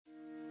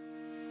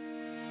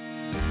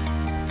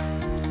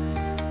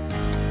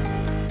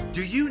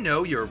Do you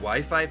know your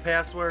Wi-Fi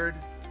password?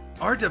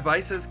 Our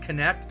devices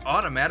connect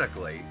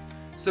automatically,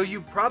 so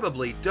you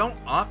probably don't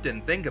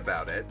often think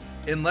about it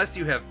unless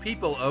you have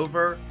people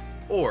over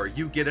or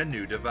you get a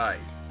new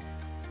device.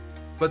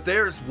 But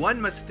there's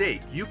one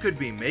mistake you could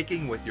be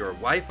making with your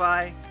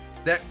Wi-Fi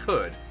that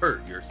could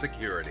hurt your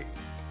security.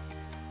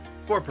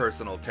 For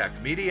Personal Tech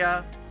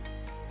Media,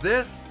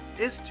 this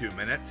is 2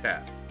 Minute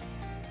Tech.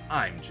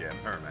 I'm Jim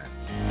Herman.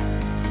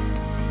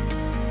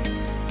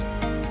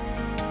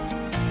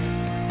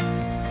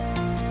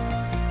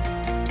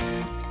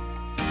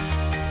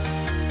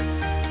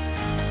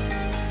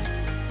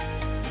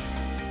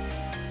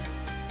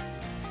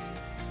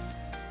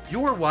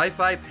 Your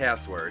Wi-Fi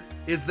password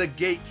is the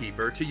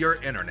gatekeeper to your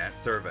internet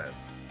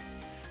service.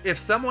 If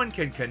someone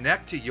can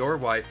connect to your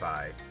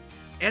Wi-Fi,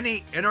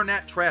 any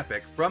internet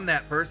traffic from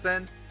that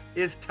person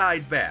is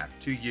tied back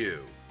to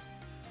you.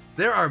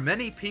 There are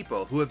many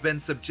people who have been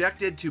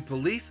subjected to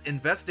police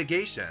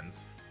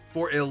investigations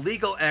for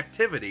illegal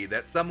activity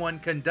that someone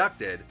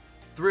conducted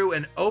through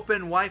an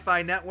open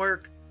Wi-Fi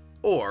network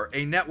or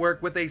a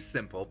network with a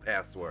simple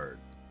password.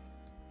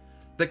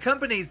 The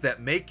companies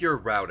that make your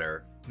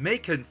router may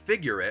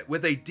configure it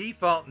with a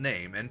default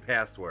name and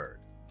password.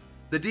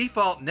 The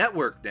default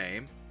network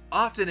name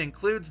often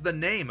includes the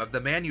name of the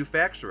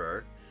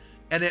manufacturer,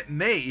 and it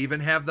may even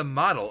have the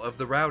model of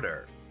the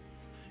router.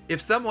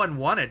 If someone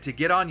wanted to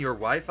get on your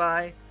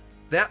Wi-Fi,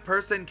 that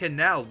person can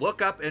now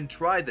look up and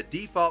try the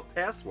default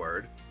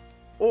password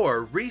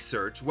or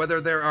research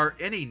whether there are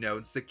any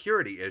known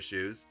security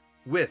issues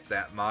with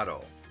that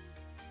model.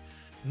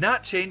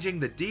 Not changing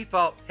the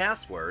default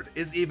password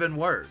is even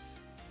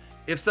worse.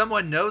 If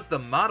someone knows the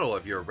model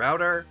of your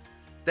router,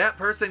 that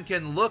person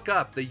can look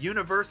up the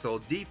universal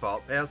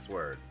default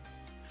password.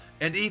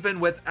 And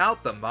even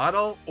without the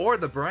model or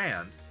the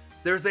brand,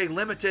 there's a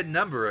limited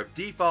number of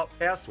default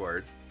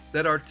passwords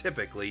that are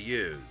typically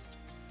used.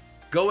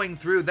 Going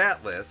through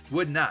that list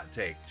would not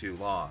take too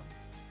long.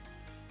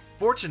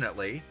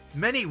 Fortunately,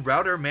 many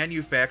router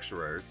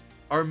manufacturers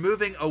are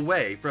moving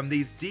away from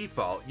these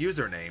default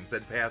usernames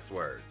and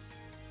passwords.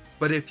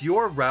 But if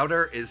your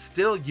router is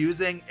still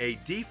using a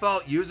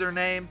default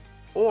username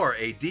or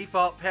a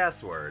default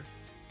password,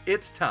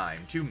 it's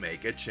time to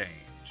make a change.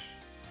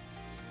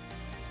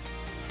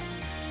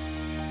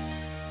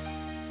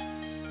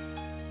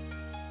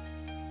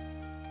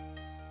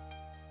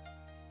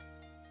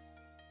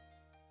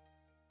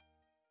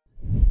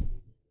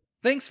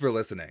 Thanks for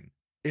listening.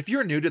 If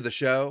you're new to the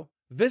show,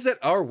 visit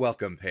our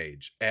welcome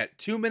page at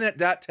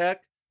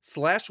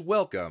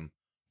 2minute.tech/welcome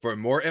for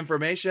more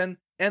information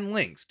and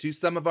links to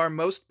some of our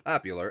most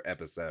popular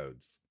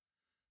episodes.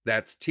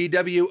 That's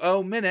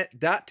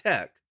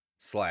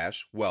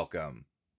TWOminute.tech/welcome.